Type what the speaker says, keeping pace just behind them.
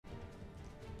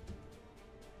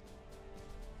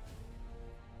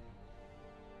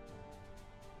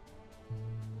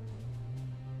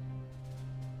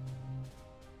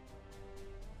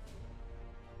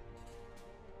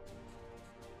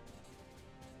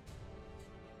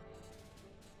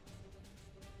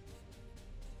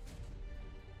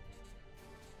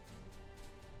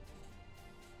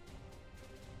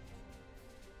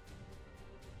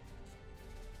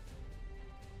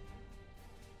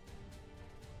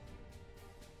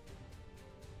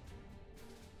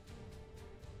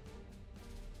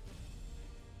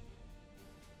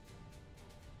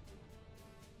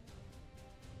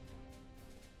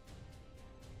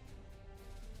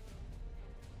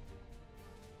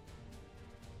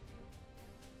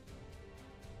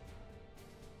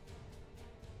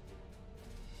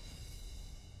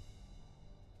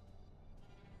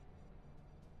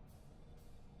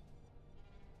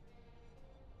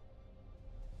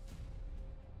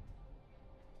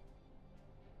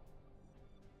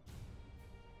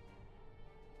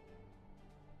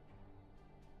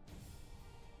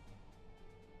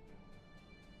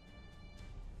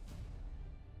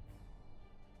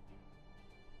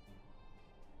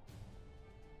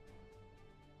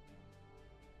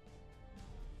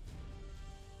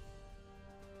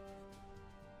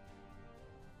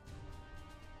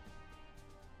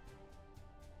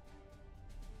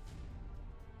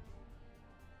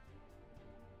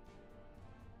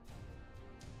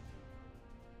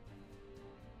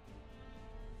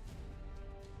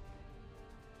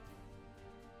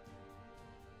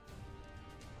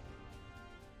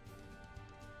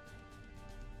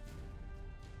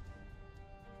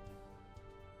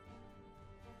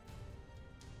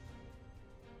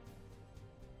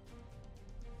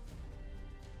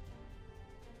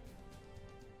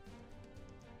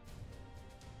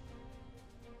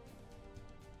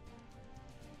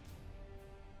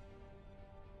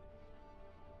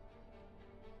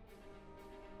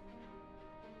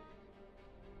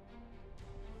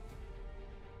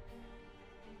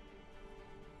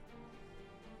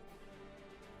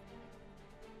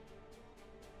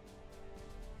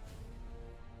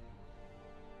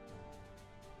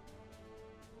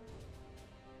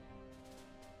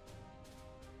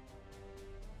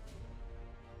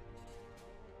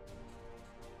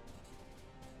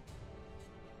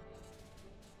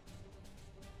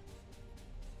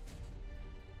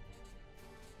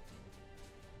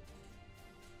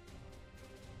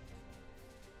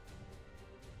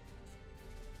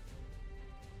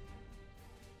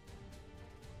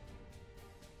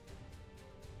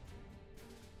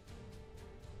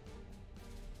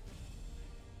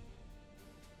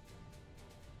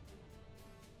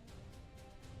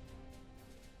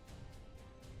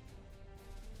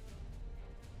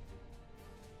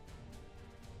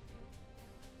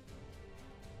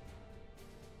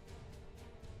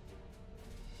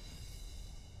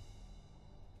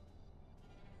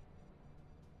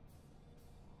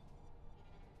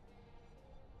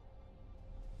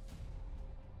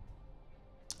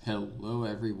Hello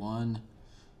everyone,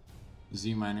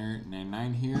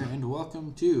 ZMiner99 here, and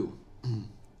welcome to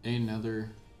another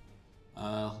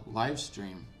live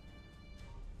stream.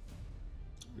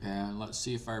 And let's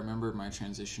see if I remember my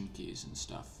transition keys and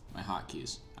stuff, my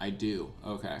hotkeys. I do,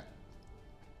 okay.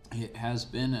 It has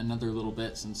been another little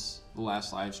bit since the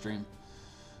last live stream,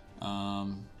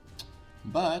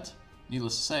 but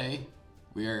needless to say,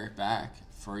 we are back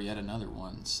for yet another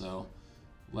one, so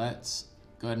let's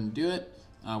go ahead and do it.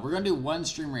 We're going to do one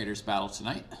Stream Raiders battle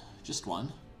tonight, just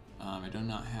one. I do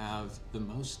not have the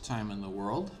most time in the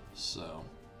world, so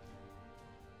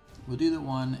we'll do the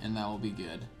one and that will be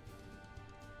good.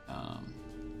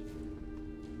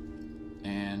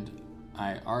 And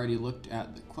I already looked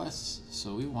at the quests,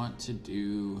 so we want to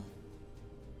do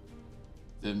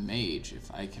the mage,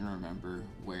 if I can remember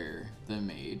where the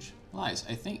mage lies.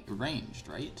 I think ranged,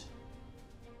 right?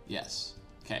 Yes.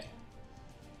 Okay.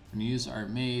 We're going to use our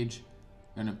mage.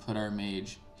 We're going to put our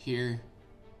mage here,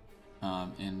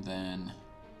 and then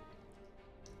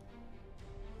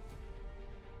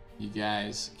you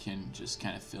guys can just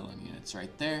kind of fill in units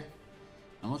right there,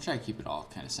 and we'll try to keep it all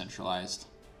kind of centralized.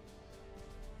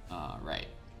 Right.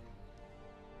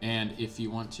 And if you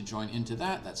want to join into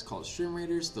that, that's called Stream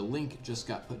Raiders. The link just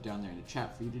got put down there in the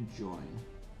chat for you to join.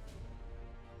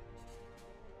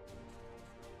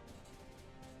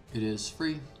 It is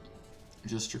free. It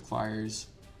just requires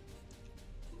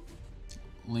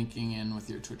linking in with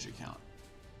your Twitch account.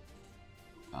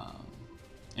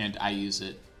 And I use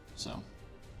it, so.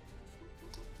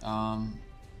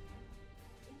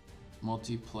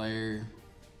 Multiplayer.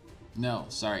 No,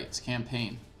 sorry, it's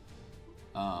campaign.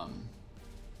 Load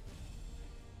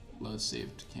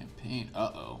saved campaign.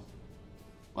 Uh-oh.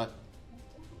 What?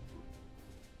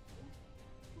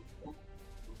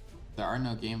 There are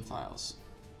no game files.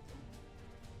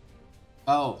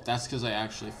 Oh, that's because I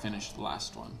actually finished the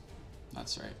last one.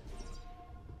 That's right.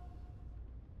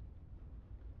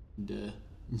 Duh.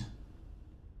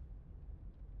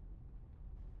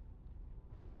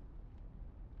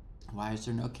 Why is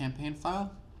there no campaign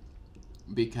file?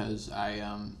 Because I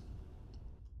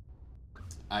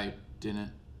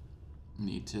didn't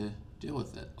need to deal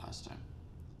with it last time.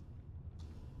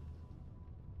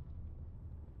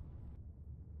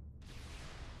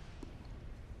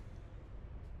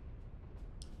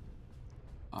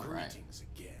 All right. Greetings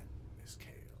again, Miss Kale.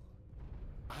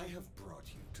 I have brought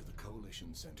you to the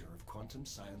Coalition Center of Quantum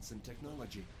Science and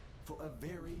Technology for a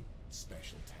very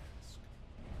special task.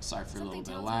 Sorry for a little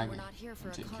bit of lag. I'm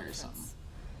taking care of something.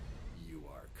 You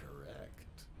are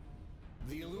correct.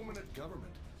 The Illuminate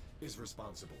government is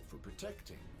responsible for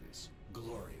protecting this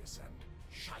glorious and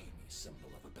shiny symbol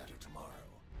of a better tomorrow.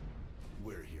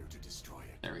 We're here to destroy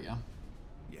it. There we go.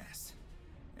 Yes.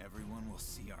 Everyone will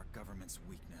see our government's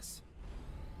weakness.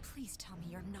 Please tell me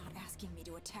you're not asking me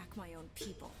to attack my own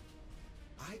people.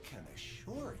 I can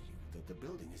assure you that the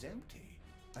building is empty,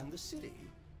 and the city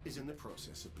is in the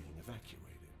process of being evacuated.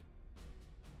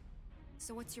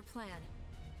 So what's your plan?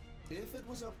 If it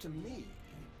was up to me,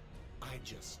 I'd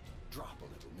just drop a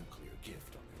little nuclear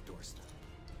gift on their doorstep.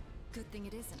 Good thing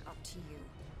it isn't up to you.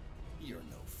 You're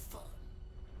no fun.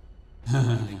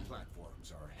 Landing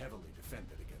platforms are heavily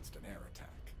defended against an air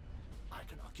attack. I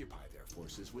can occupy their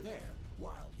forces with air,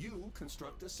 while you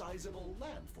construct a sizable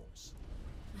land force.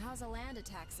 How's a land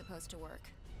attack supposed to work?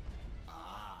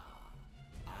 Ah,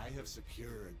 I have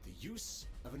secured the use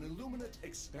of an Illuminate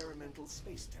experimental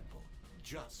space temple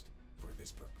just for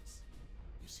this purpose.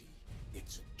 You see,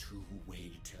 it's a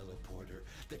two-way teleporter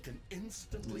that can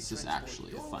instantly This is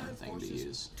actually a fun thing to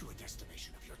use. To a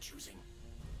destination of your choosing.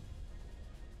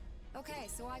 Okay,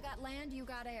 so I got land, you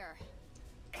got air.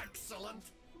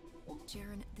 Excellent!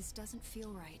 Jaren, this doesn't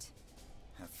feel right.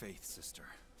 Have faith,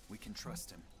 sister. We can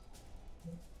trust him.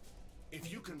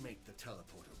 If you can make the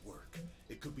teleporter work,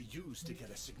 it could be used to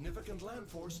get a significant land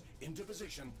force into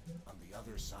position on the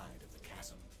other side of the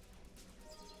chasm.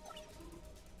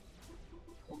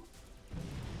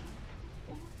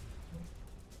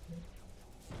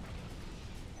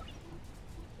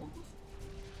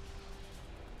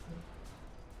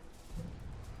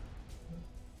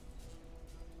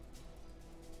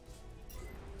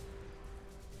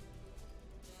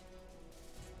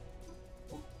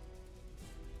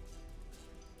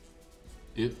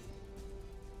 Yep.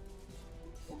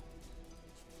 There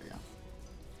we go.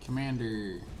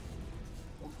 Commander.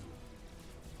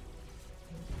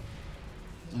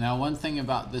 Now, one thing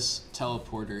about this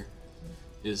teleporter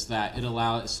is that it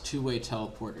allows two-way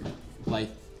teleporter, like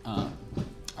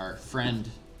our friend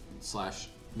slash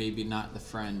maybe not the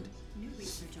friend,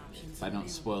 if I don't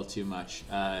spoil too much,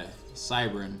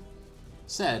 Cybran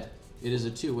said It is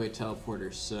a two-way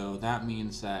teleporter, so that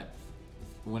means that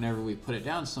whenever we put it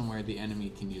down somewhere, the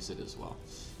enemy can use it as well.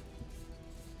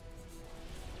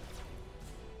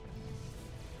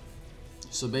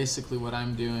 So basically what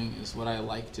I'm doing is what I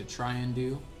like to try and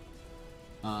do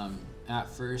at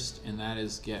first, and that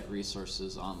is get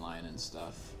resources online and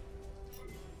stuff.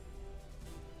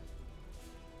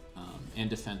 And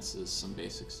defenses, some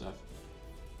basic stuff.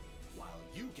 While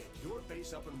you get your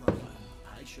base up and running,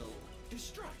 I shall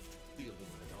distract the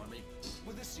Illuminate army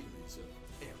with a series of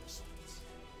air assaults.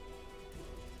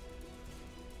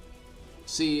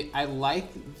 See, I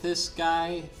like this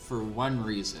guy for one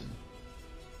reason.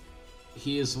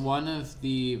 He is one of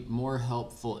the more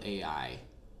helpful AI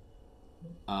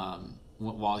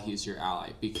while he's your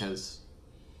ally, because,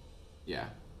 yeah.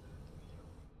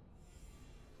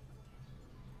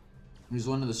 He's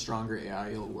one of the stronger AI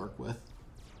you'll work with.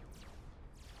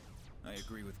 I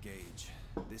agree with Gage.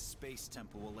 This space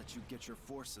temple will let you get your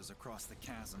forces across the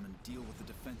chasm and deal with the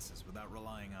defenses without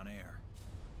relying on air.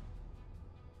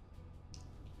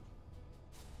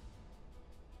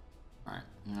 Alright,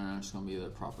 it's gonna be the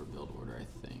proper build order, I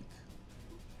think.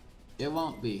 It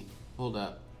won't be. Hold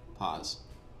up. Pause.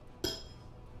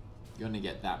 You're gonna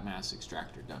get that mass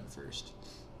extractor done first.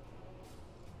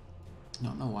 I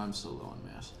don't know why I'm so low on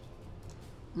mass.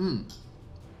 Maybe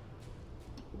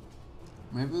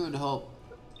it would help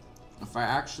if I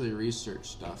actually research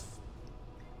stuff.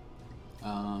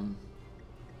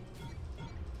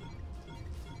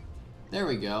 There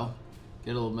we go.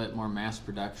 Get a little bit more mass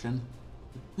production.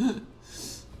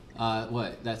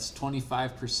 What? That's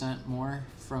 25% more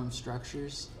from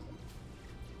structures,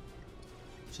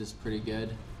 which is pretty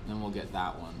good. Then we'll get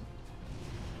that one.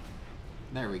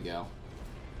 There we go.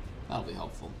 That'll be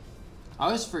helpful. I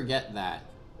always forget that.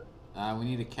 We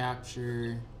need to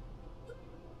capture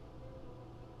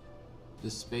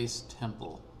the space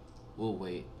temple. We'll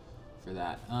wait for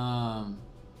that.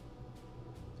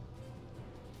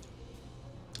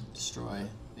 Destroy.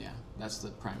 Yeah, that's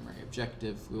the primary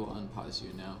objective. We will unpause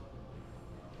you now.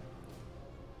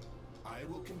 I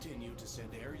will continue to send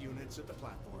air units at the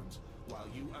platforms while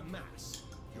you amass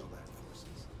your land forces.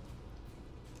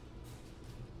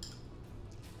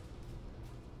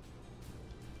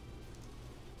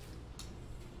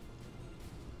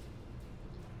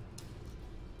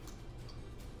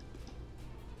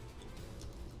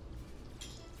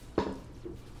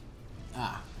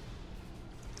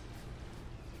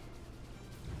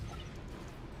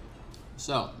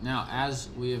 So, now as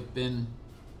we have been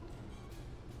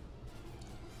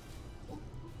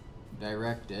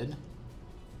directed,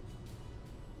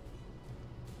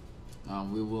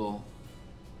 we will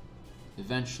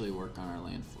eventually work on our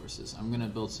land forces. I'm going to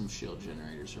build some shield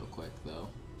generators real quick, though.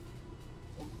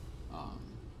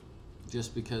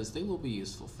 Just because they will be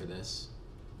useful for this.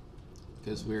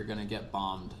 Because we're going to get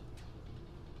bombed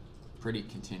pretty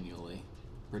continually,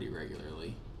 pretty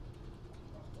regularly.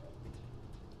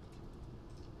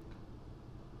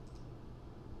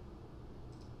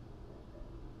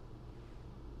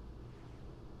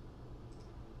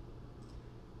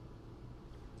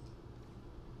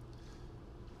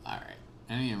 Alright,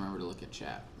 I need to remember to look at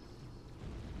chat.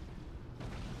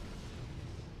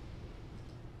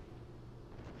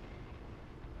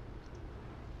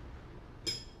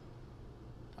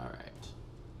 Alright.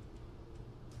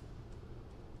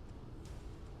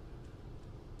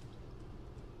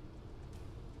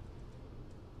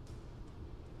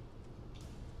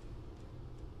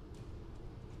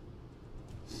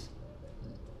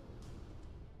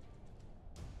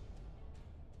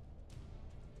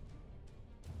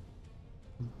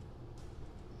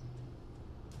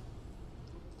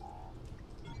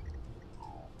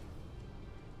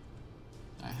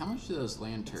 How much do those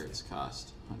land turrets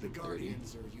cost? 130?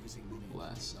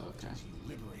 Less, okay.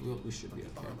 We should be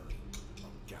okay.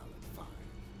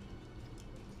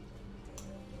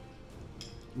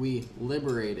 We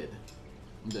liberated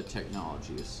the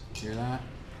technologies. Hear that?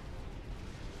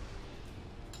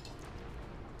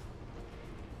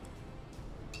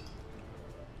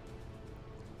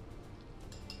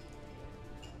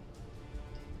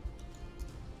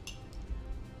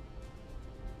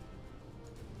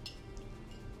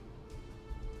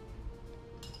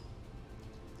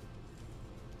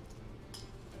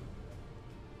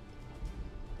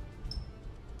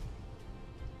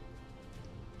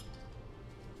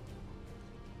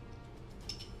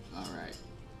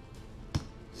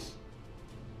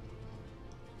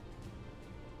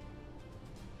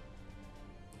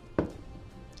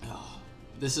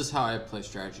 This is how I play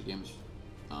strategy games,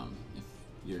 if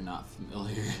you're not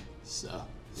familiar. So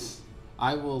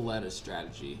I will let a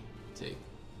strategy take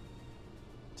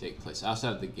take place. I also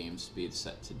have the game speed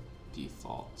set to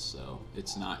default, so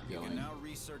it's not You going. can now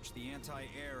research the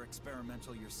anti-air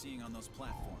experimental you're seeing on those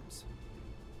platforms.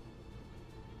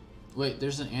 Wait,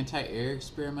 there's an anti-air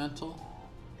experimental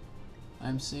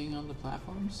I'm seeing on the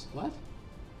platforms? What?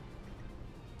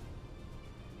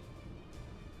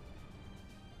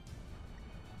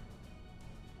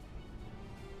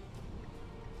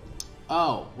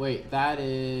 Oh, wait, that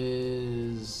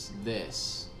is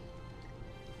this.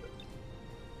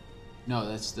 No,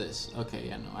 that's this. Okay,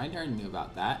 yeah, no, I already knew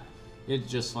about that. It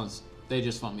just wants, they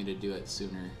just want me to do it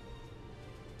sooner.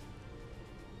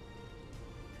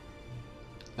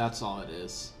 That's all it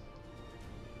is.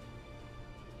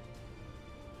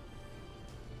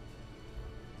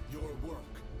 Your work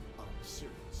on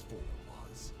Series 4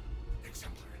 was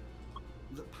exemplary.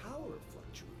 The power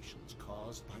fluctuations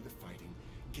caused by the fighting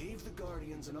gave the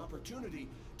Guardians an opportunity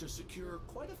to secure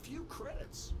quite a few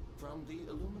credits from the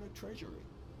Illuminate treasury.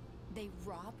 They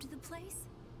robbed the place?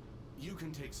 You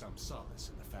can take some solace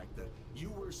in the fact that you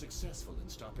were successful in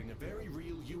stopping a very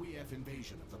real UEF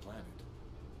invasion of the planet.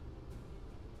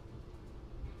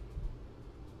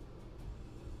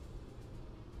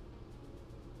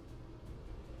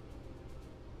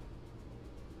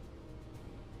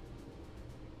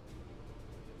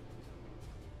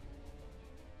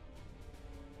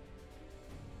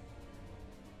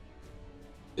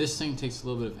 This thing takes a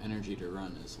little bit of energy to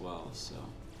run as well, so.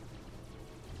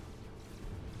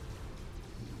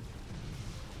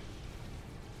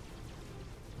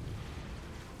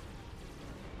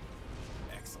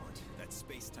 Excellent. That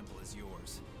space temple is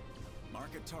yours.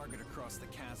 Mark a target across the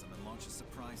chasm and launch a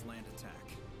surprise land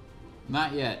attack.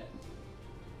 Not yet.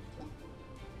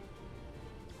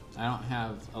 I don't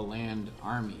have a land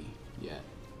army yet.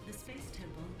 The space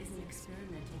temple is an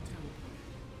experimental teleporter.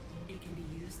 It can be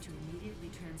used to immediately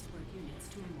transport units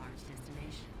to a Mars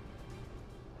destination.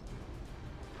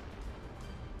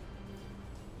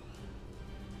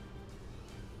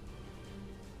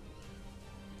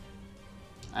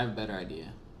 I have a better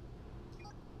idea.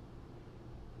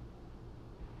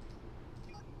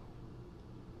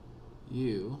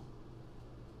 You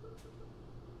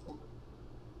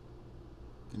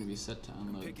gonna be set to I'm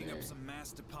unload picking there. up some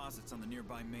mass deposits on the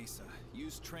nearby mesa.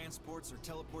 Use transports or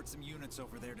teleport some units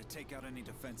over there to take out any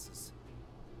defenses.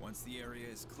 Once the area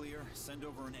is clear, send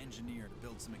over an engineer to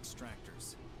build some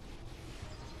extractors.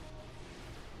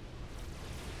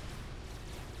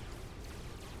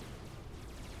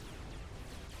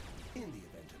 In the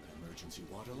event of an emergency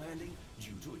water landing,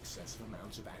 due to excessive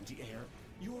amounts of anti-air,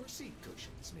 your seat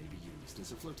cushions may be used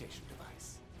as a flotation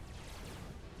device.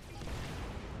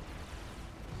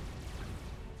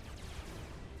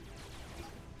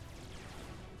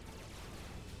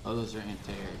 Oh, those are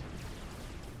anti-air.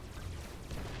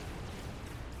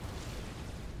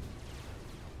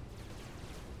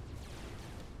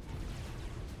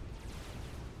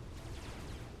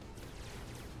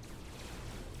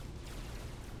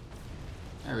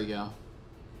 There we go.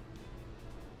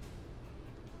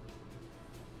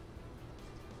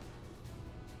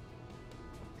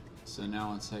 So now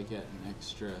once I get an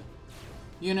extra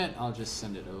unit, I'll just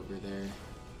send it over there.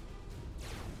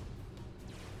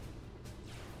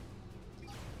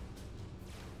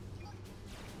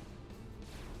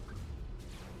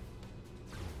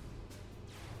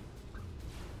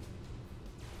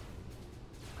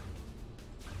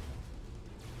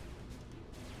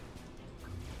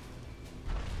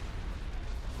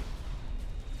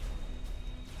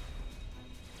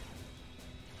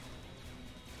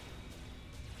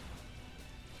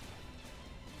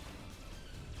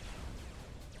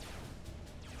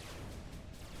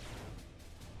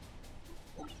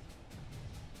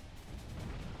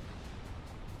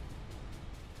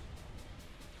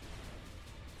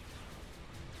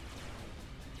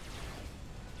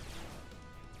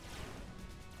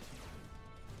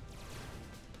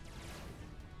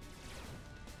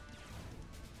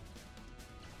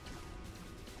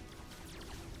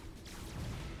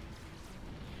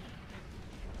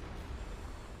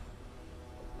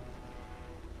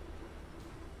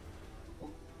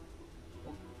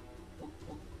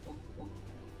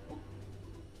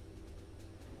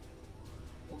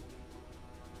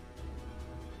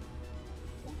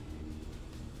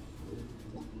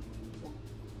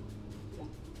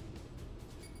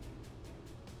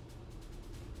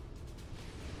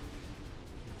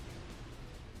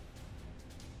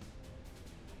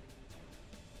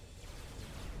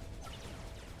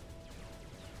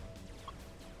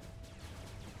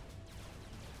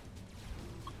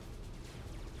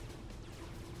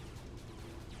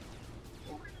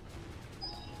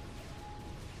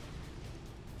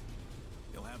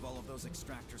 of those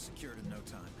extractors secured in no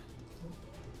time.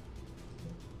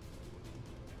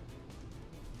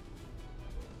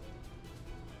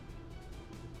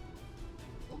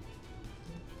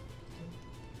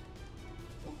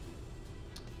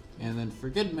 And then for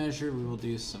good measure, we will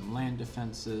do some land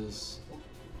defenses.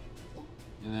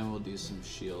 And then we'll do some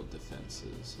shield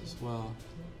defenses as well.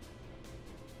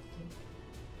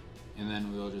 And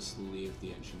then we'll just leave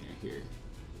the engineer here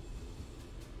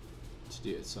to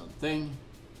do its own thing.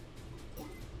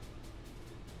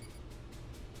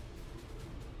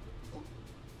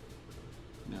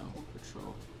 No,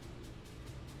 patrol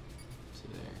to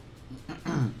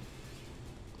there.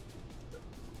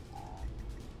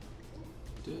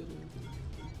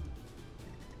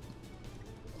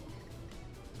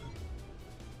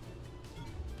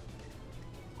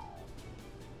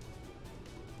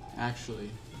 Actually,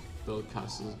 build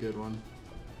cost is a good one.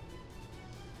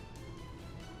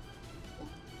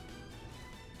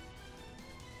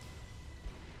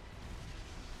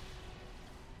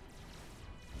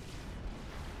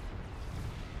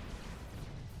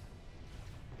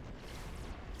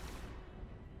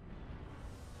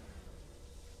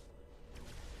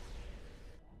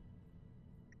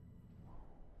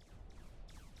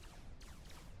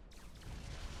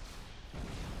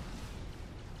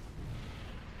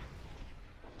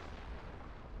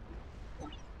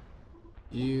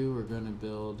 You are going to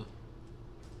build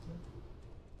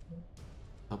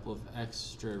a couple of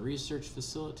extra research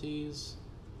facilities.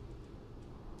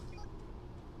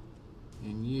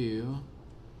 And you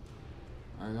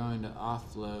are going to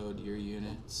offload your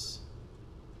units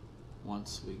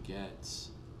once we get...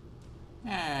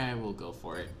 we'll go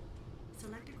for it.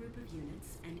 Select a group of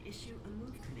units and issue a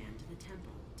move command to the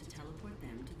temple to teleport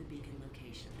them to the beacon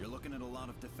location. You're looking at a lot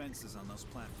of defenses on those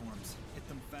platforms. Hit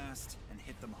them fast and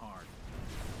hit them hard.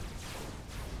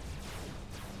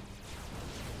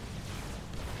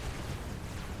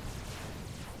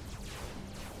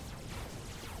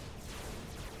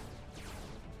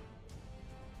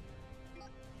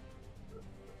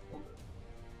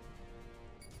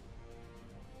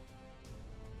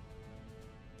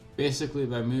 Basically,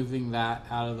 by moving that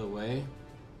out of the way,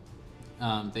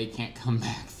 they can't come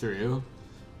back through.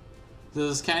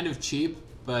 This is kind of cheap,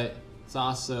 but it's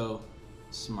also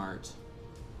smart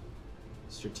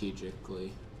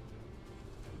strategically.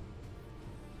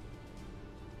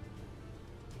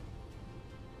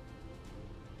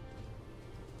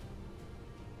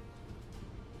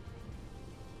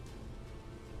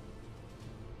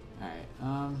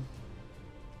 Alright,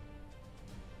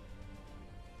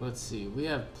 let's see, we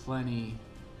have plenty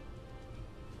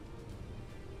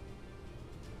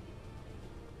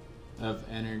of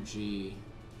energy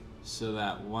so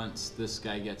that once this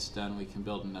guy gets done, we can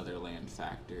build another land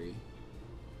factory.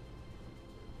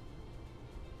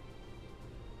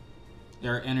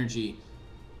 There are energy,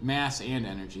 mass and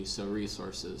energy, so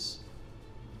resources.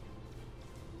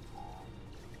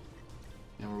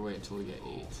 And we're waiting until we get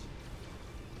 8.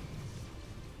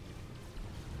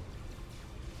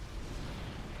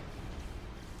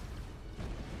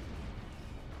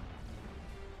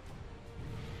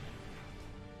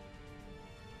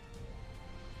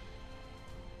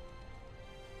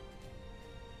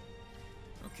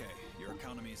 Okay, your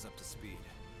economy is up to speed.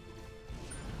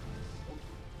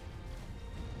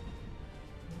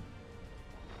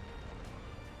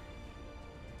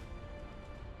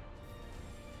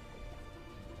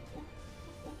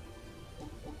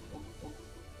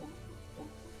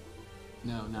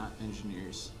 No, not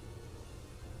engineers.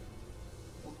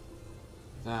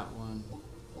 That one.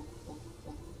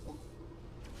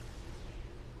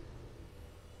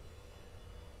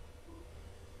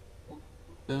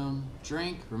 Boom.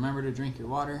 Drink. Remember to drink your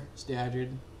water. Stay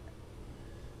hydrated.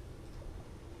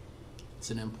 It's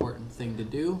an important thing to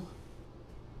do.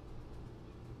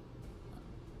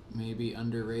 Maybe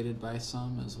underrated by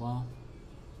some as well.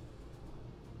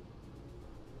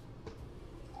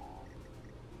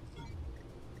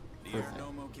 The Air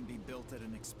Nomo can be built at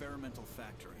an experimental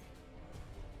factory.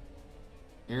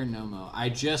 Air Nomo. I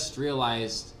just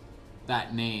realized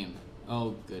that name.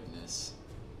 Oh goodness.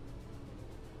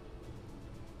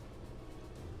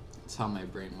 That's how my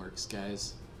brain works,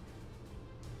 guys.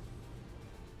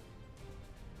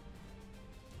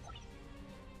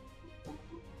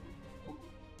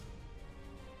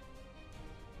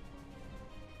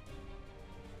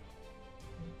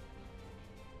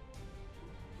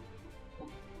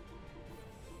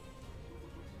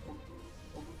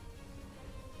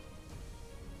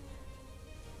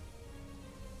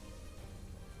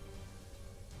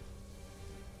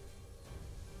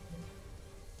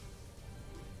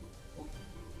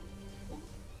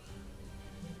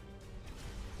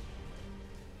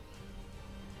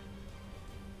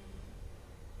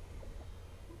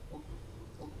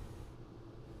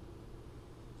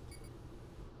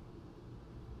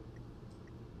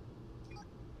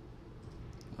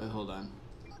 hold on.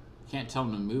 Can't tell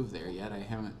them to move there yet. I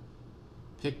haven't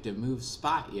picked a move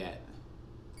spot yet.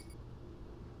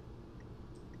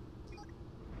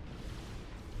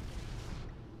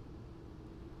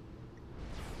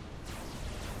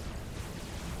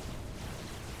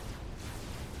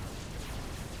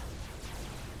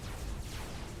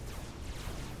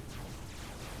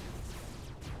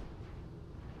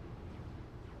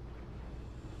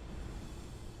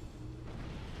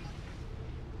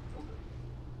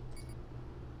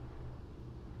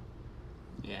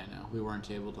 Yeah, no, we weren't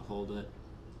able to hold it.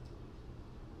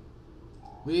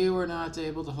 We were not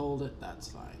able to hold it. That's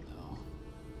fine, though.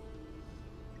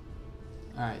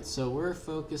 Alright, so we're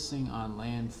focusing on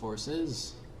land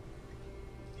forces.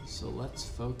 So let's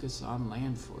focus on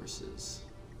land forces.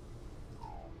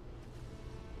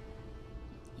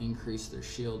 Increase their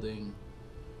shielding,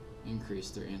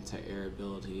 increase their anti-air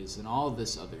abilities, and all of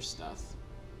this other stuff.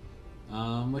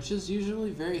 Which is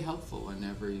usually very helpful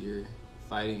whenever you're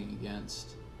fighting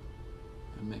against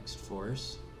a mixed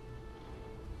force.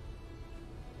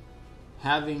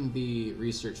 Having the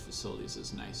research facilities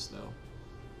is nice, though.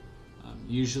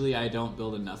 Usually I don't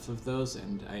build enough of those,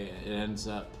 and it ends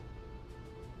up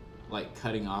like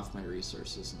cutting off my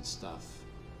resources and stuff,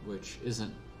 which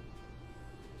isn't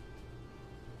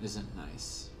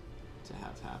nice to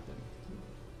have happen.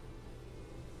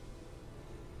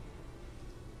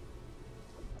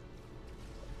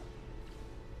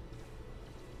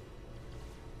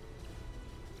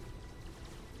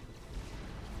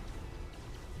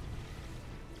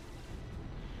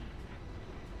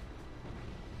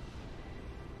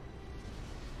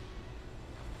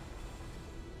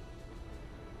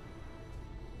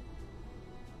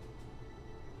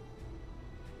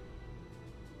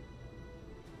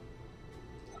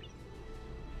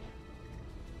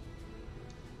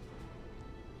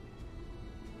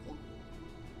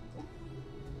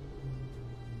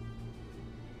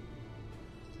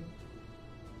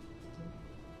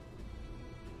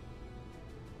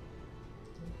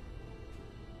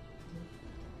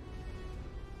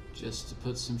 Just to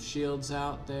put some shields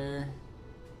out there.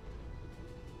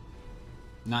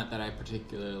 Not that I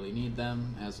particularly need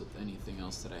them, as with anything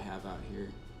else that I have out here.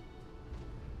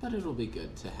 But it'll be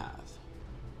good to have.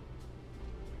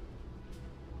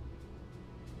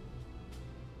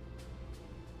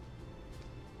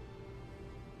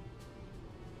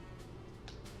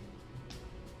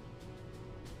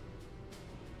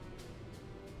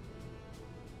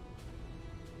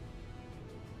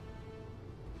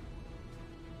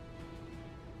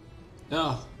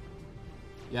 Oh,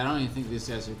 yeah, I don't even think these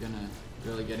guys are gonna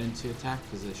really get into attack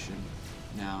position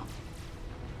now,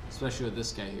 especially with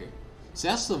this guy here. So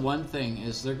that's the one thing,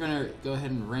 is they're gonna go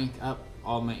ahead and rank up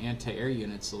all my anti-air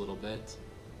units a little bit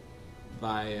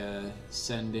by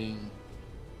sending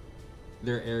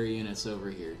their air units over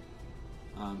here.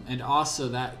 And also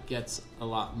that gets a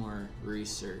lot more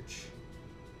research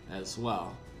as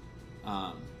well.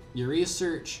 Your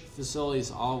research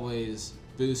facilities always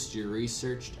boost your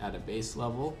research at a base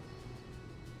level,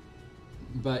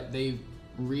 but they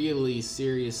really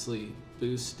seriously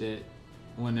boost it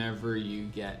whenever you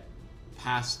get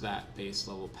past that base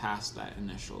level, past that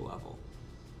initial level.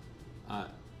 I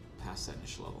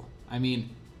mean,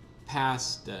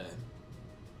 past the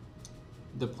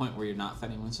point where you're not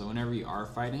fighting one. So whenever you are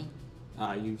fighting,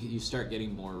 you start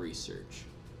getting more research.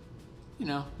 You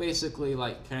know, basically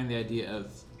like kind of the idea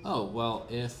of, oh, well,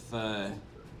 if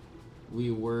we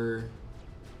were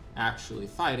actually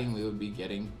fighting, we would be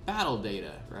getting battle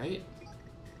data, right?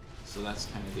 So that's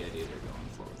kind of the idea they're going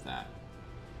for with that.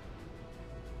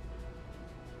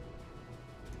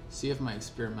 See if my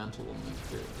experimental will move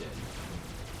through. It did.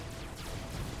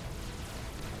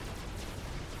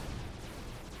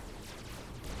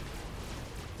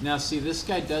 Now see, this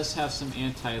guy does have some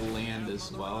anti-land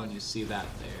as well, and you see that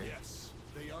there. Yes,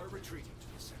 they are retreating to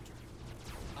the center.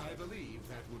 I believe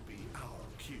that would be our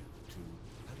cue to,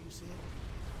 how do you say it?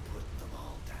 Put them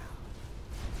all down.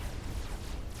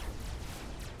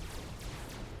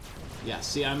 Yeah,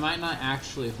 see, I might not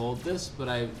actually hold this, but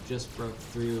I just broke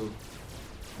through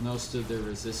most of the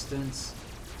resistance,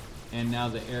 and now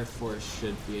the Air Force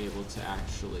should be able to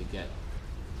actually get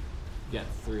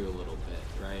through a little bit,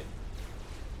 right?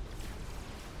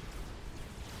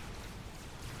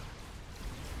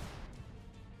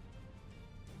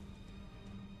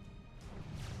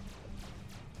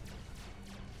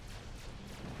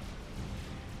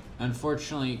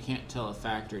 Unfortunately, you can't tell a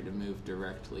factory to move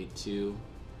directly to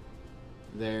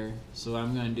there. So what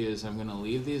I'm going to do is I'm going to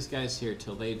leave these guys here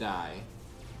till they die.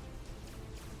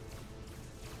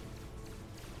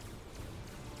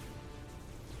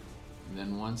 And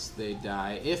then once they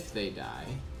die, if they die,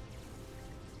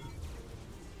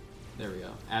 There we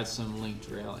go. Add some linked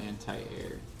rail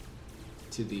anti-air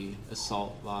to the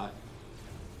assault bot.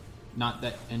 Not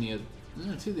that any of...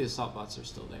 No, two of the assault bots are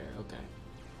still there. Okay.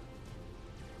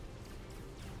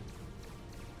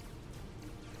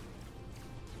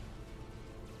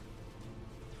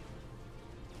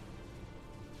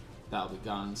 That'll be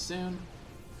gone soon.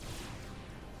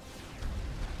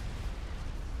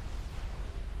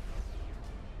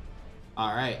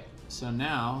 Alright, so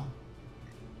now,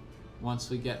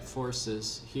 once we get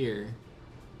forces here,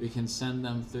 we can send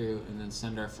them through and then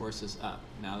send our forces up,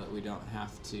 now that we don't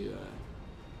have to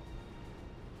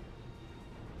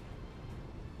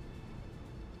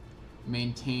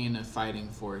maintain a fighting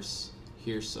force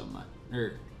here so much,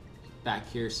 or back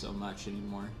here so much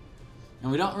anymore.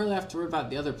 And we don't really have to worry about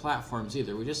the other platforms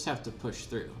either, we just have to push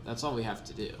through. That's all we have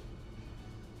to do.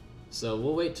 So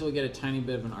we'll wait till we get a tiny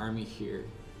bit of an army here.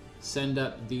 Send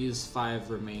up these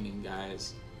 5 remaining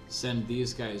guys, send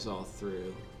these guys all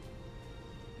through,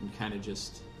 and kind of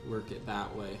just work it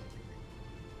that way.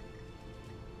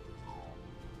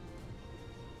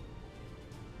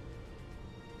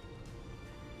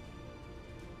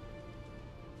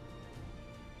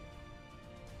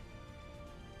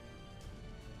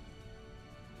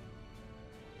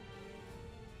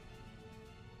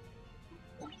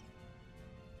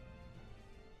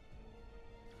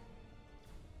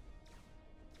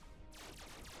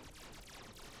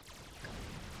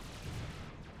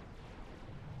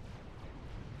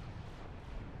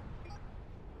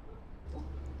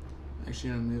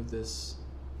 Actually gonna move this.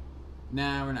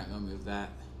 Nah, we're not gonna move that.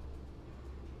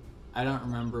 I don't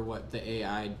remember what the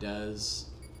AI does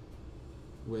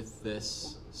with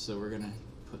this, so we're gonna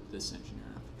put this engineer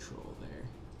on patrol there.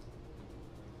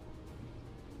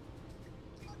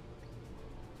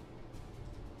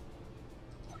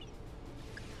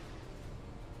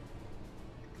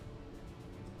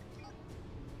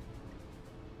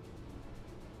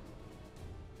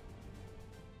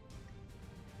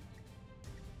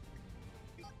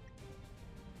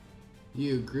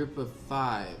 You, group of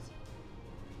 5.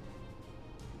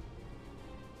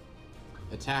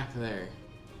 Attack there.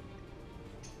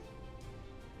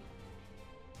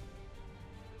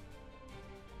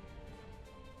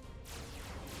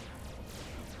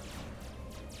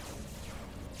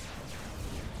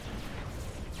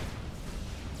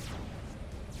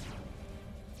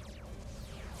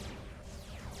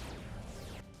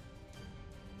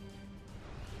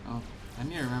 Oh, I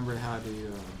need to remember how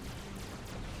to...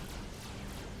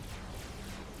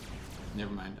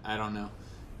 Never mind, I don't know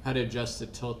how to adjust the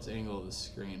tilt angle of the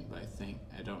screen, but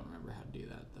I don't remember how to do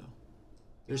that though.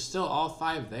 There's still all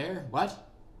 5 there? What?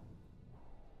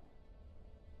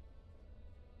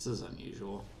 This is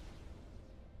unusual.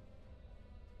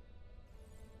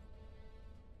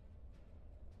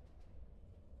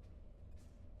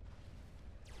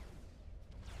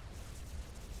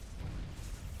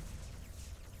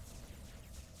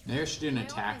 Maybe I should do an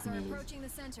attack move. Approaching the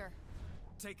center.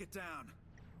 Take it down.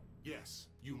 Yes,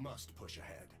 you must push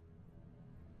ahead.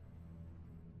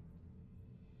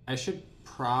 I should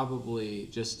probably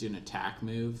just do an attack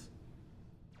move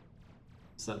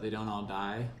so that they don't all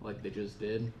die like they just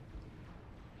did.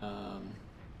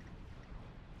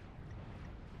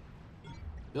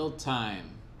 Build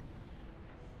time.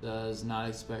 Does not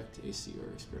expect AC or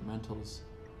experimentals.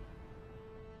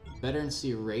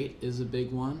 Veterancy rate is a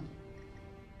big one.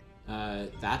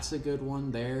 That's a good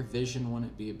one there. Vision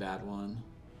wouldn't be a bad one.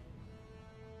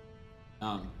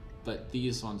 But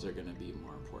these ones are going to be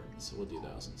more important, so we'll do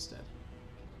those instead.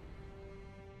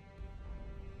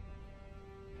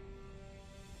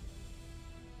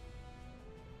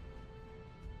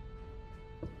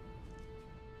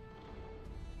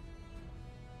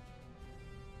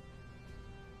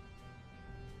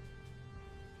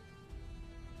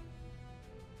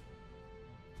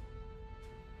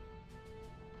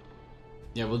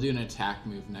 Yeah, we'll do an attack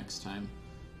move next time.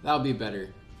 That'll be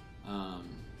better.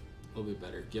 It'll be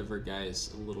better. Give our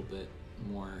guys a little bit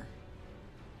more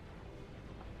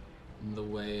in the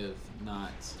way of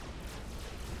not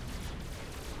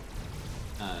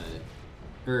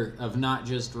or of not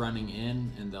just running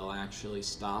in, and they'll actually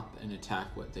stop and attack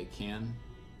what they can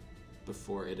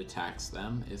before it attacks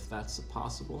them, if that's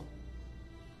possible.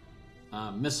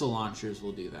 Missile launchers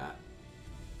will do that.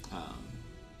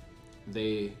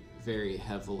 They very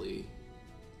heavily,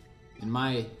 in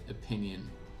my opinion,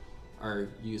 are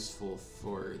useful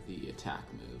for the attack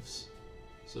moves.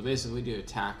 So basically do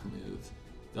attack move.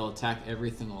 They'll attack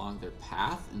everything along their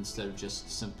path instead of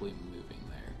just simply moving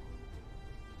there.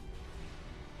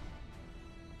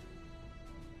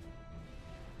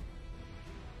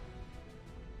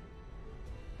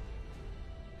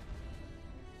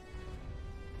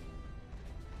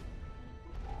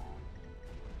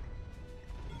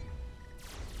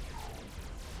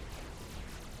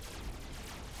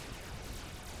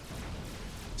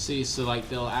 See, so like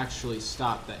they'll actually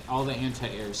stop that. All the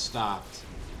anti-air stopped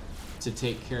to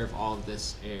take care of all of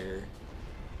this air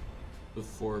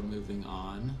before moving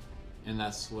on, and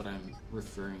that's what I'm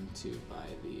referring to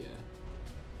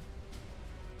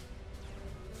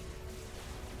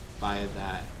by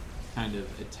that kind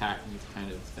of attack move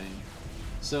kind of thing.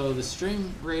 So the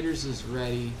Stream Raiders is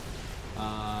ready.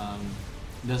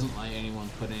 Doesn't let anyone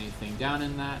put anything down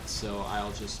in that, so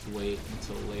I'll just wait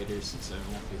until later since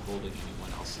I won't be holding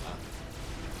anyone else up.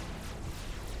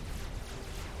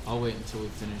 I'll wait until we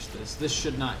finish this. This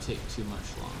should not take too much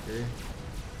longer.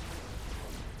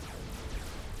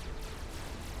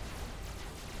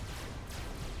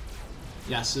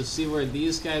 Yeah, so see where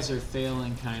these guys are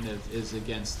failing kind of is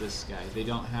against this guy. They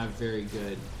don't have very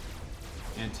good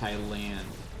anti-land.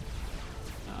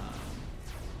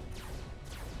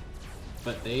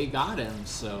 But they got him,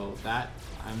 so that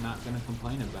I'm not going to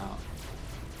complain about.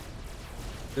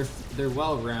 They're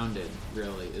well-rounded,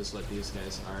 really, is what these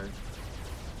guys are.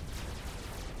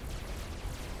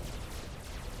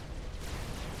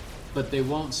 But they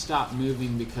won't stop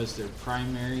moving because their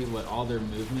primary, what all their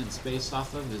movement's based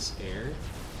off of is air.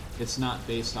 It's not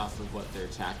based off of what they're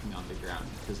attacking on the ground,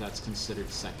 because that's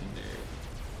considered secondary.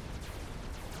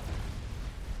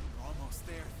 We're almost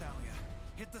there, Thalia.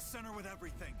 Hit the center with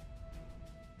everything.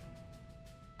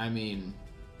 I mean,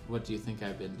 what do you think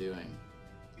I've been doing?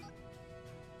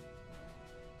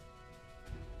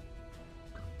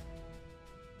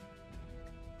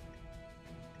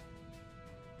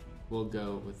 We'll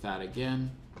go with that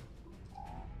again.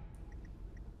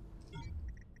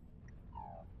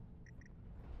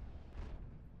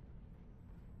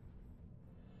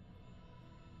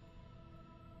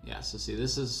 Yeah, so see,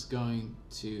 this is going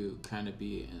to kind of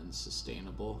be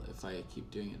unsustainable if I keep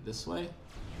doing it this way.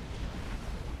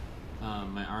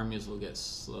 My armies will get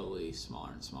slowly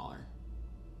smaller and smaller.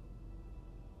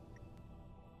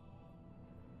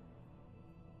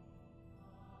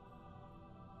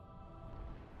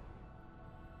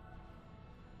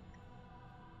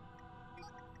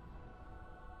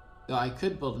 Though I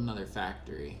could build another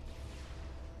factory.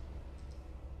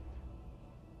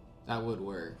 That would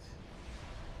work.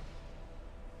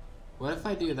 What if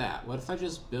I do that? What if I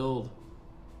just build,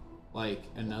 like,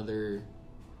 another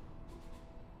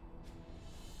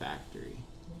factory?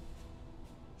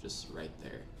 Just right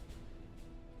there.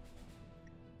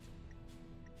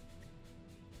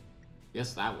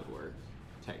 Guess that would work,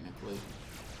 technically.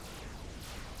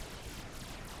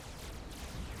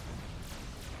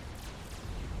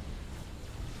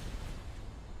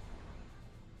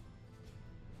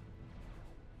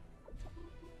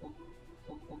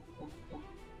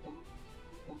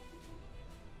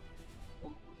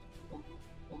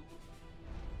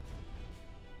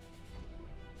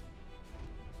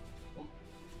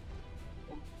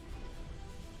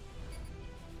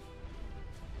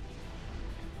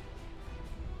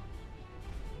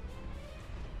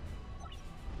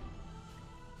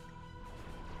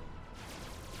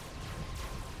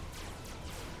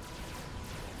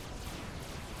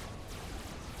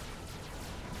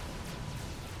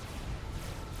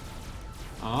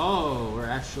 Oh, we're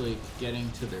actually getting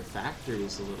to their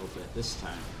factories a little bit this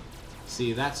time.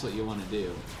 See, that's what you want to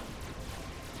do.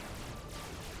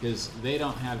 Because they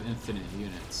don't have infinite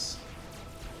units.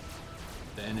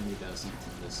 The enemy doesn't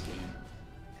in this game.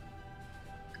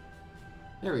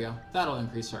 There we go. That'll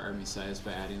increase our army size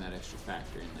by adding that extra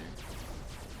factor in there.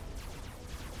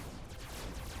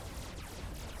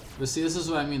 But see, this is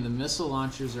what I mean. The missile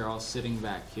launchers are all sitting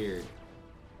back here.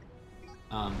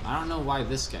 I don't know why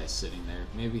this guy's sitting there.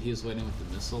 Maybe he's waiting with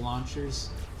the missile launchers.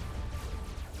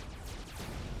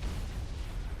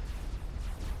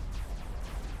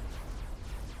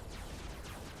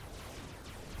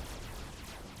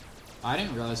 I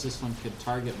didn't realize this one could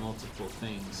target multiple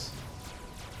things.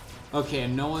 Okay,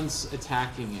 and no one's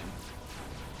attacking him.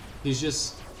 He's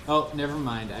just... Oh, never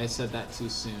mind. I said that too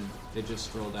soon. They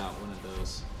just rolled out one of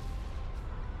those.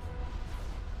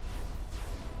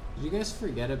 Did you guys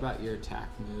forget about your attack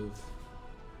move?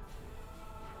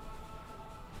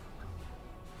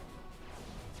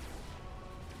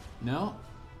 No?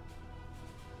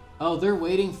 Oh, they're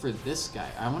waiting for this guy.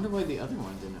 I wonder why the other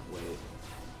one didn't wait.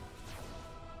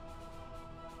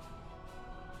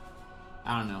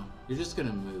 I don't know. You're just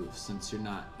gonna move since you're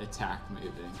not attack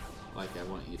moving like I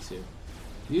want you to.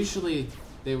 Usually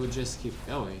they would just keep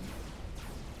going.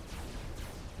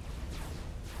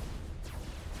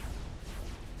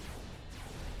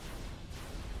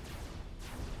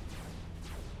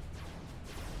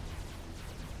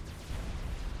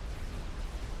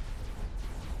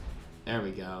 There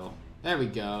we go. There we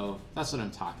go. That's what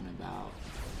I'm talking about.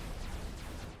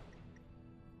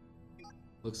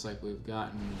 Looks like we've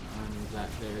gotten an army back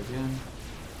there again.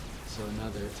 So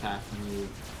another attack move.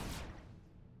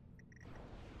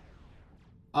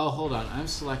 Oh, hold on. I'm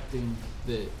selecting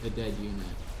a dead unit.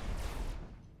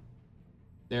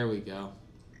 There we go.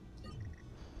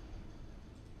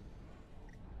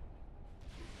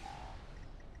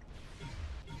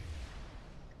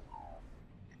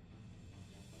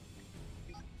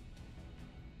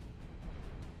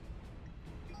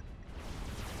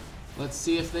 Let's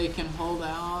see if they can hold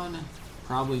on.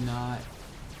 Probably not.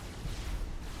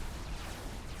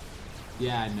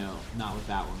 Yeah, no, not with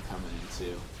that one coming in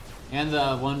too. And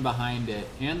the one behind it.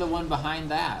 And the one behind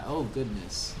that. Oh,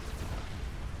 goodness.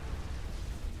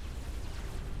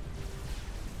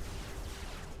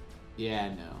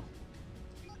 Yeah, no.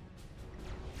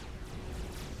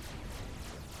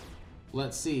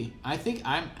 Let's see. I think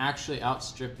I'm actually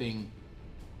outstripping,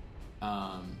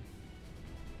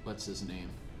 what's his name?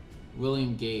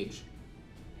 William Gage.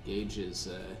 Gage's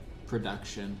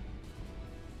production.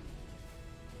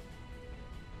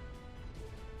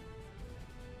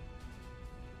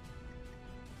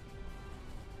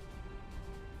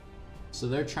 So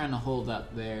they're trying to hold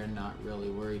up there and not really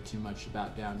worry too much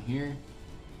about down here.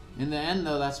 In the end,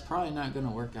 though, that's probably not going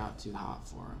to work out too hot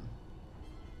for them.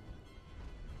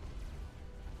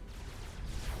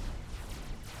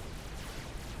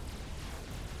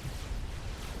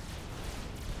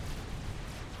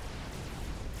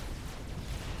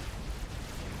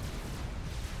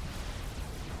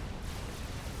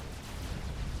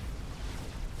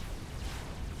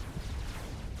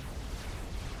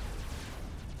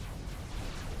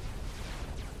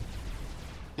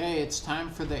 Hey, it's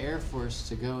time for the Air Force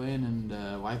to go in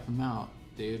and wipe them out,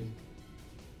 dude.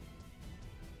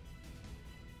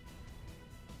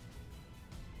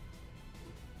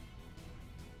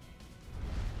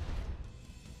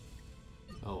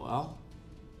 Oh well.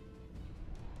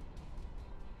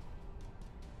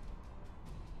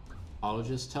 I'll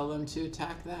just tell them to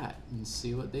attack that and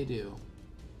see what they do.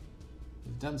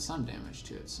 We've done some damage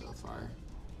to it so far.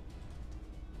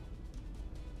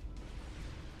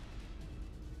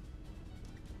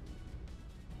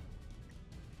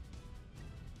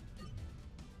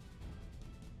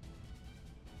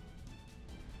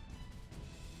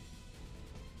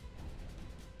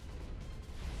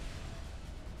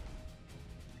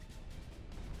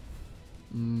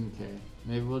 Okay,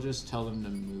 maybe we'll just tell them to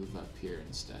move up here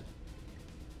instead.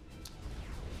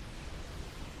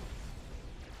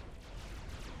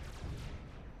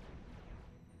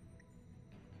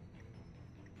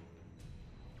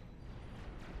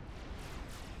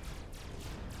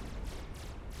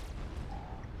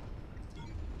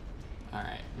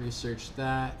 Alright, research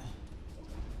that.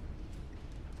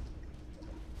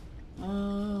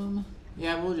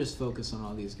 Yeah, we'll just focus on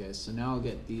all these guys. So now I'll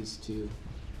get these two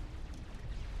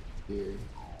here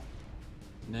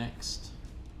next.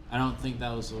 I don't think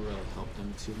those will really help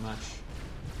them too much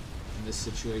in this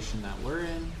situation that we're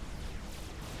in.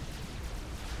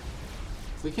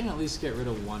 If we can at least get rid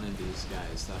of one of these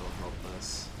guys, that'll help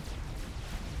us.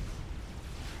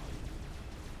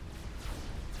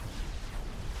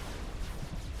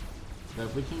 But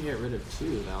if we can get rid of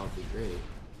two, that would be great.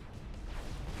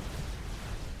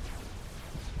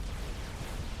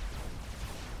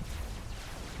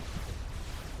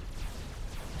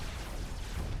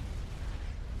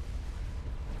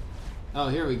 Oh,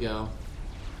 here we go.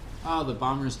 Oh, the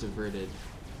bomber's diverted.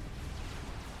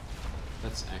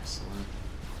 That's excellent.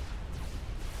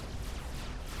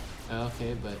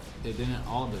 Okay, but they didn't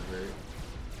all divert.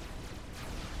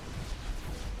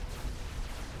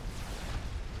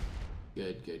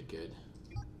 Good, good, good.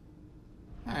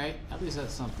 Alright, at least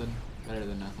that's something. Better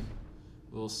than nothing.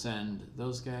 We'll send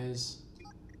those guys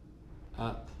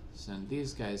up. Send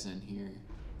these guys in here.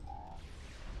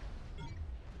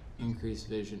 Increase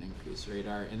vision, increase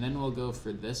radar. And then we'll go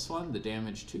for this one, the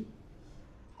damage 2.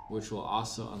 Which will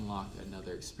also unlock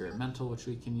another experimental, which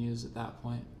we can use at that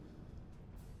point.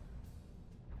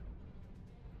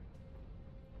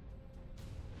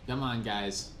 Come on,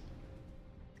 guys.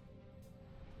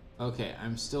 Okay,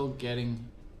 I'm still getting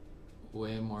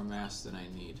way more mass than I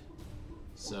need.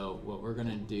 So what we're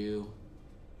gonna do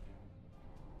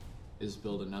is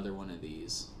build another one of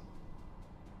these.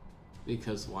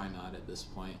 Because why not at this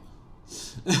point?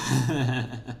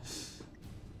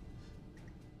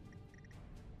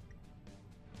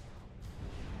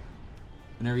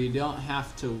 Whenever you don't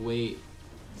have to wait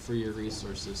for your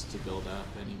resources to build up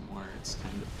anymore, it's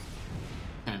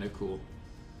kind of cool.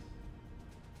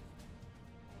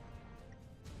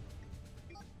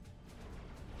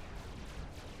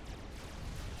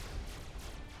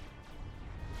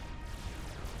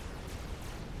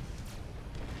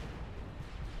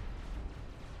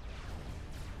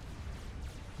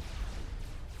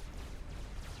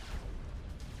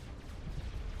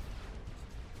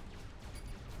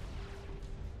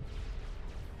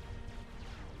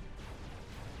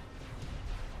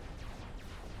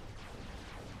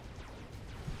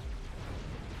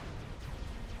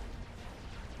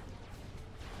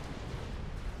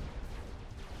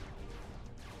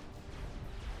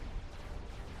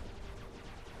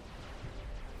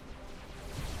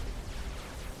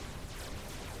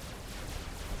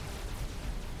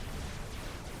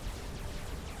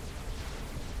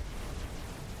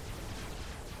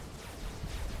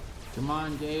 Come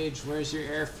on, Gage, where's your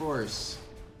Air Force?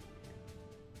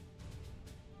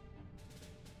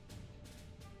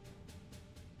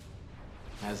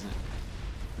 Hasn't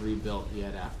rebuilt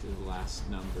yet after the last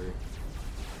number.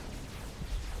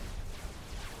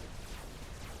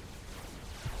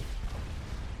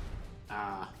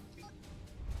 Ah.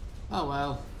 Oh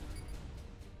well.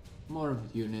 More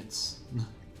units.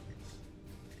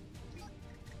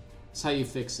 That's how you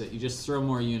fix it. You just throw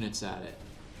more units at it.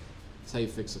 That's how you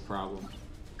fix a problem.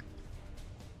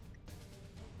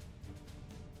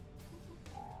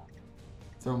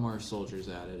 Throw more soldiers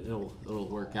at it. It'll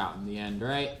work out in the end,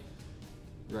 right?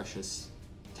 Russia's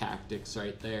tactics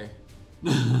right there.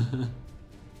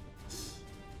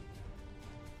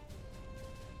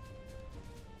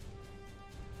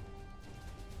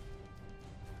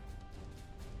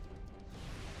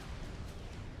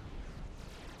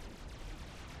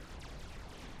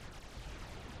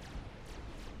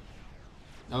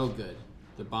 Oh good.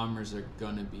 The bombers are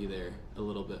gonna be there a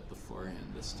little bit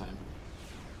beforehand this time.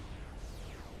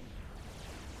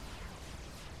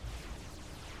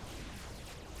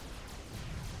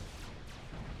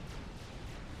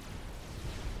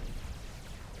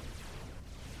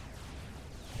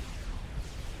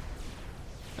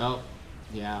 Oh,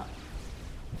 yeah.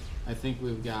 I think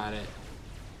we've got it.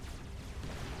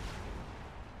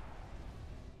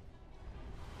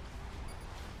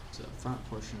 So front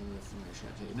portion of the formation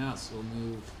I've taken out, so we'll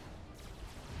move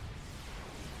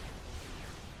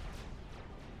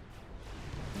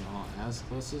as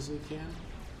close as we can.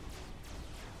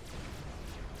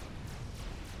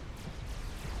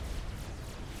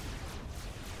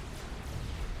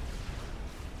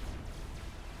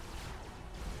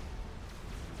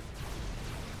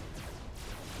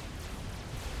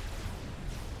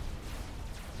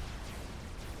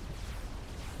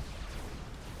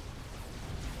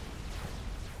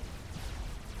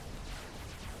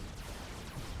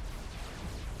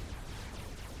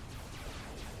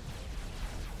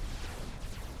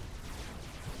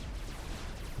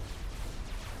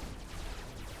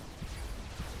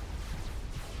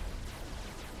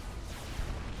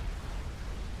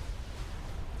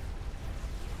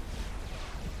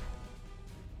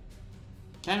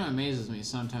 Kind of amazes me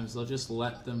sometimes they'll just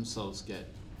let themselves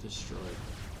get destroyed.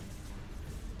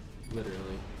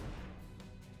 Literally.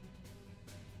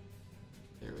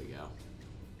 There we go.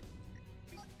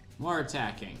 More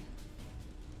attacking.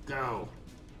 Go!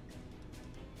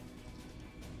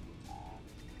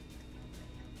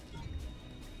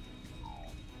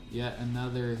 Yet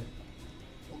another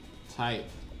type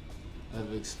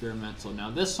of experimental. Now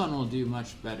this one will do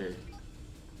much better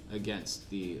against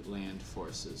the land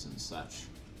forces and such.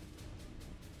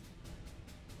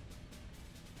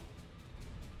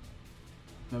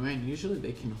 But man, usually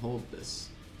they can hold this.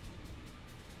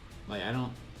 Like, I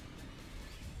don't...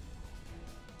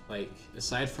 Like,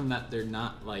 aside from that, they're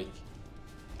not, like,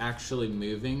 actually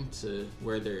moving to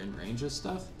where they're in range of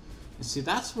stuff. And see,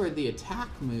 that's where the attack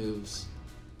moves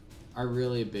are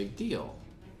really a big deal.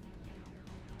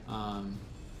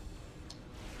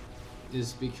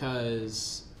 Is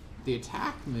because the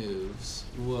attack moves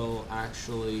will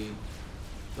actually...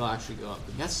 They'll actually go up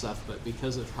against stuff, but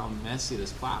because of how messy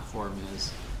this platform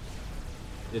is,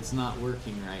 it's not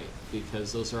working right,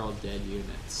 because those are all dead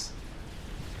units.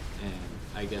 And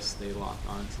I guess they lock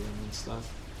onto them and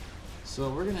stuff. So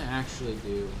what we're going to actually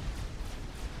do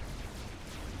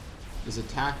is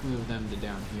attack move them to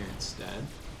down here instead.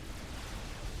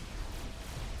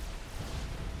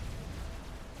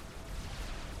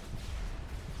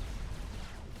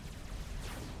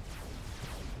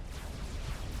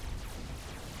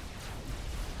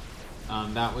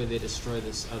 That way they destroy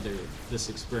this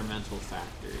experimental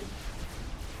factory.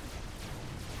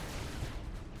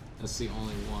 That's the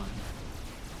only one.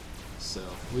 So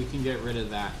if we can get rid of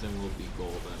that, then we'll be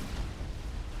golden.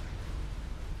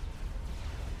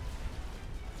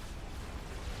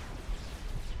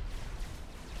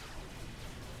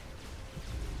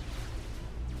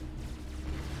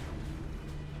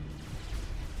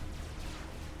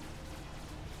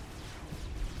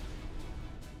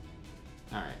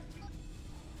 All right.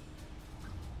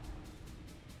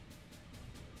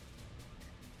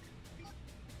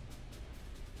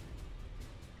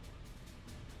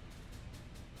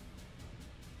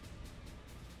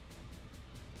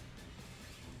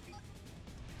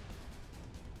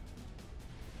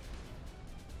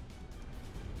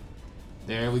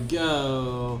 There we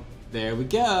go. There we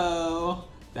go.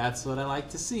 That's what I like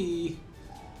to see.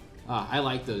 I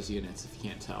like those units, if you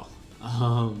can't tell.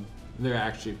 They're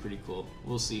actually pretty cool.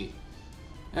 We'll see.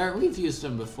 We've used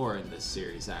them before in this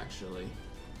series, actually.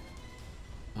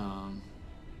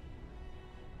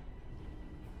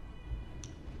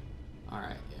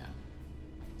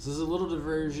 This is a little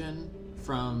diversion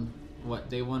from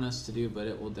what they want us to do, but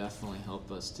it will definitely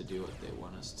help us to do what they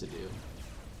want us to do.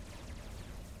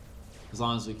 As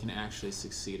long as we can actually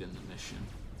succeed in the mission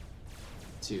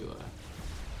to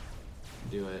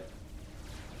do it.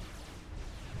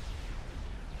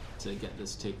 To get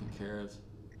this taken care of.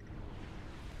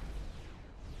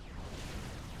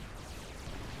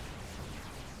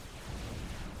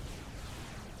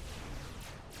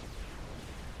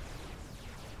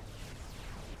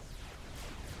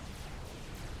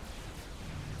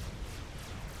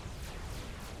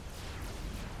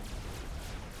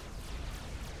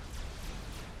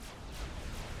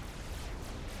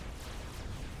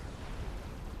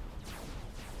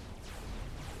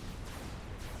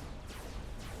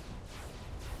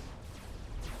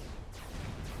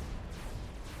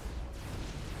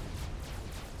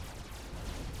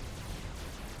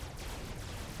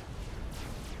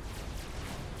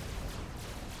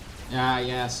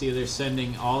 Yeah, see, they're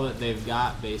sending all that they've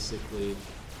got, basically,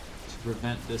 to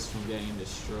prevent this from getting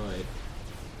destroyed.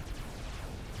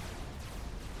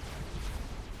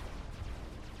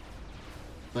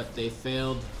 But they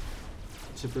failed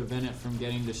to prevent it from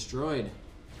getting destroyed.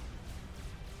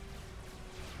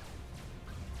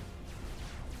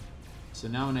 So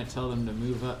now when I tell them to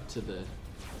move up to the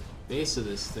base of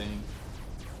this thing,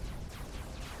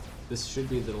 this should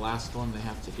be the last one they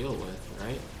have to deal with,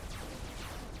 right?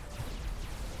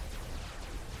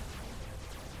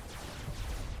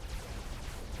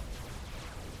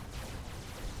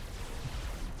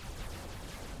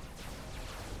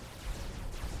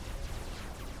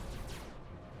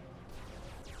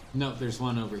 Nope, there's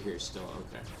one over here still,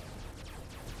 okay.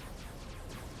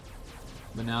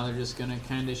 But now they're just gonna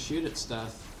kind of shoot at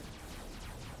stuff.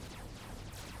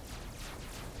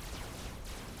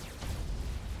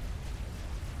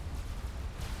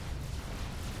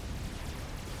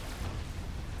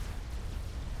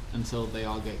 Until they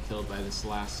all get killed by this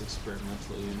last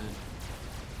experimental unit.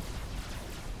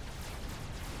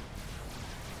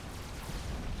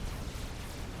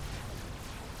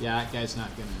 Yeah, that guy's not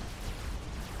gonna...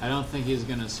 I don't think he's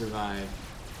gonna survive.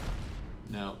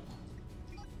 Nope.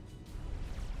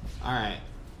 Alright.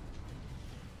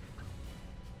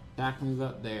 Attack move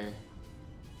up there.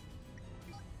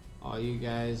 All you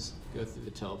guys go through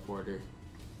the teleporter.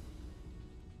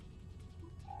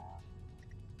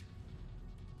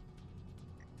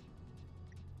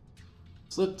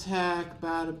 Slip tack,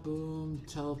 bada boom,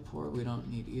 teleport. We don't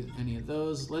need any of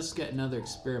those. Let's get another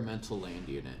experimental land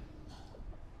unit.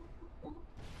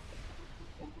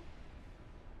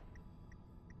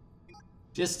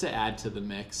 Just to add to the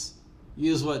mix.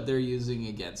 Use what they're using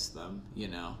against them, you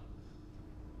know.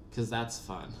 Because that's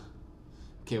fun.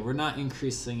 Okay, we're not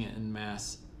increasing it in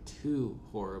mass too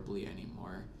horribly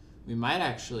anymore. We might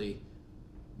actually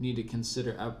need to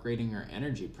consider upgrading our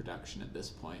energy production at this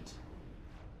point.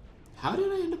 How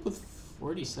did I end up with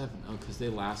 47? Oh, because they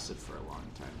lasted for a long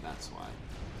time, that's why.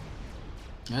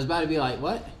 I was about to be like,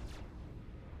 what?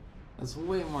 That's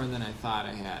way more than I thought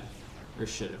I had, or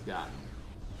should have gotten.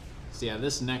 So yeah,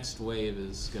 this next wave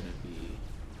is gonna be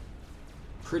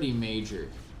pretty major.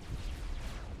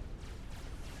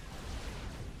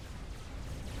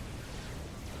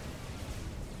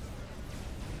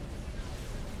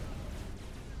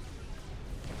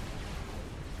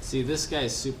 See, this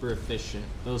guy's super efficient.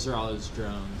 Those are all his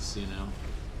drones, you know.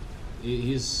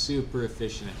 He's super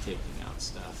efficient at taking out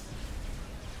stuff.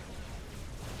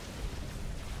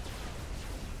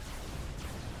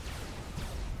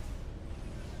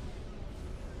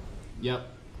 Yep,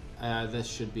 this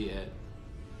should be it.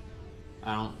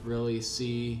 I don't really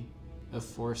see a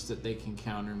force that they can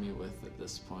counter me with at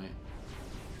this point.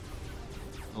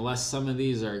 Unless some of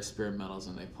these are experimentals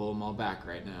and they pull them all back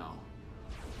right now.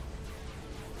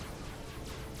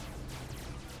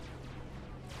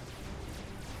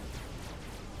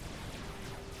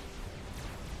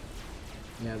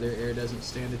 Yeah, their air doesn't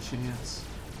stand a chance.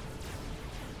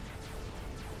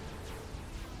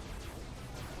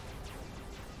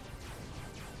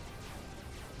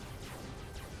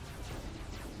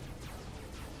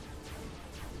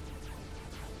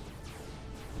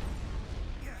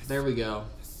 There we go.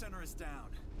 The center is down.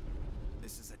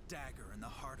 This is a dagger in the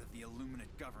heart of the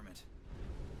Illuminate government.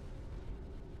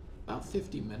 About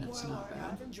 50 minutes, Well, not I bad.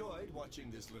 have enjoyed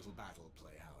watching this little battle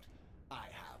play out. I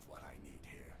have what I need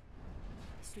here.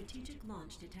 Strategic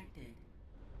launch detected.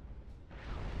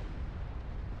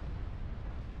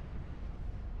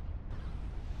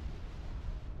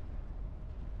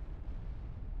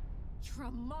 You're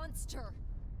a monster!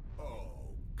 Oh,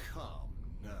 come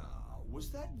now. Was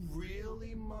that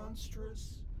really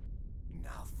monstrous?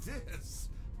 Now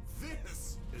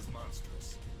This is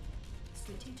monstrous.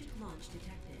 Strategic launch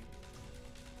detected.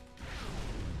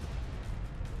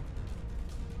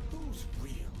 Who's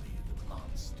really the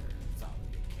monster,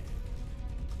 Thalia Kane?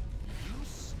 You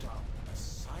stopped a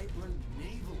cyber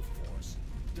naval force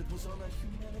that was on a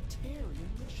humanitarian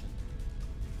mission.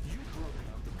 You broke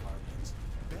out the Guardians'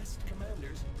 best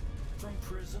commanders from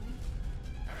prison.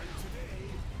 And today,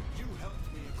 you helped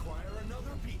me acquire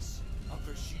another piece of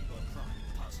the Shiva Prime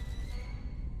puzzle.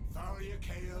 Thalia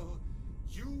Kale,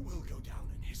 you will go down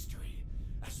in history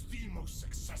as the most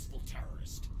successful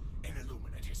terrorist in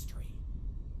Illuminate history.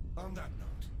 On that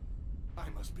note, I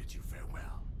must bid you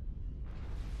farewell.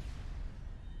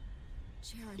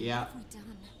 Sharon, Yeah. what have we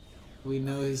done? We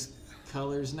know his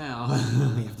colors now.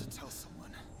 We have to tell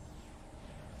someone.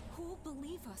 Who will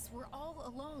believe us? We're all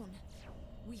alone.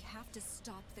 We have to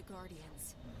stop the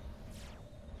Guardians.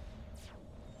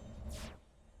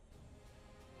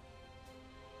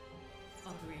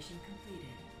 Operation completed.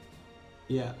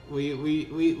 Yeah,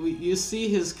 you see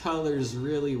his colors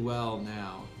really well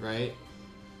now, right?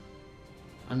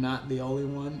 I'm not the only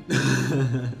one.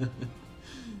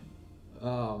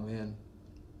 Oh man.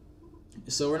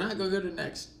 So we're not gonna go to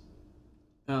next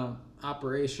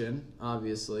operation,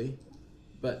 obviously,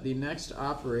 but the next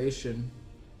operation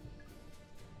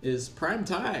is Prime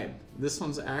Time. This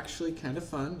one's actually kind of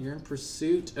fun. You're in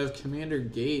pursuit of Commander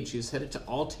Gage, who's headed to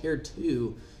Altair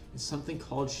 2. It's something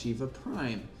called Shiva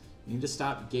Prime. You need to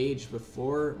stop Gage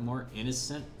before more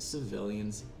innocent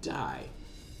civilians die.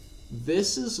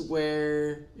 This is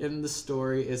where, in the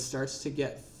story, it starts to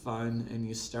get fun, and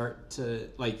you start to,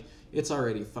 like, it's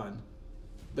already fun.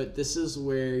 But this is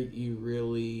where you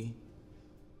really,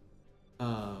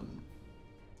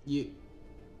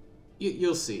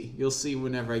 you'll see. You'll see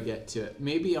whenever I get to it.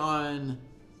 Maybe on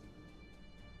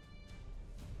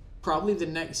probably the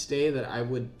next day that I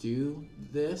would do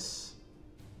this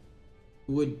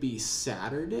would be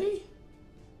Saturday.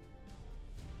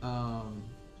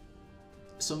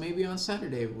 So maybe on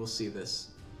Saturday we'll see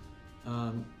this.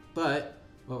 But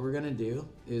what we're gonna do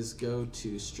is go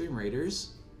to Stream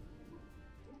Raiders.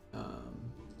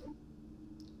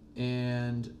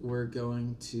 And we're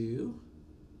going to,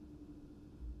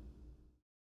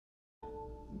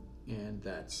 and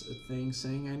that's a thing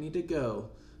saying I need to go,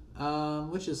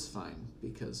 which is fine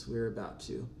because we're about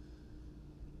to.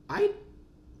 I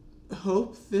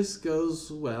hope this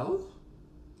goes well.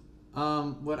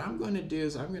 What I'm going to do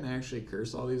is I'm going to actually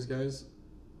curse all these guys,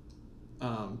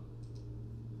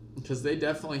 because they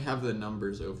definitely have the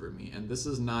numbers over me, and this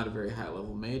is not a very high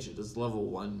level mage. It is level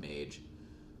 1 mage.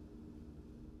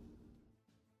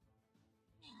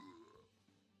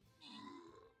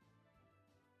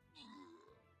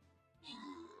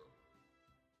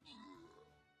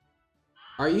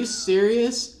 Are you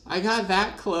serious? I got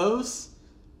that close?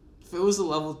 If it was a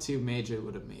level 2 mage, I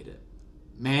would have made it.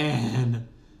 Man.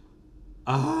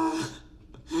 Oh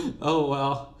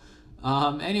well.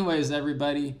 Anyways,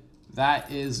 everybody, that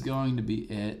is going to be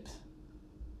it.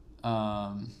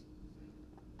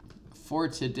 For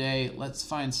today, let's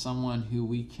find someone who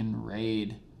we can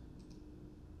raid.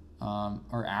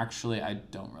 Or actually, I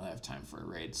don't really have time for a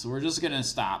raid, so we're just gonna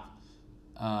stop.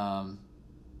 Yeah,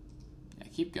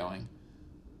 keep going.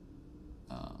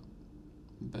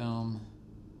 Boom.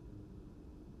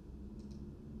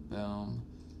 Boom.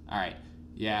 Alright.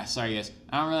 Yeah, sorry guys.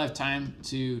 I don't really have time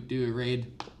to do a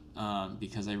raid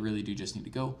because I really do just need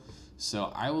to go.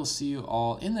 So I will see you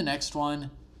all in the next one.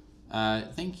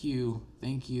 Thank you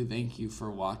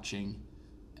for watching.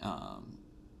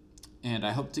 And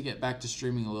I hope to get back to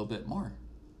streaming a little bit more.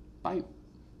 Bye.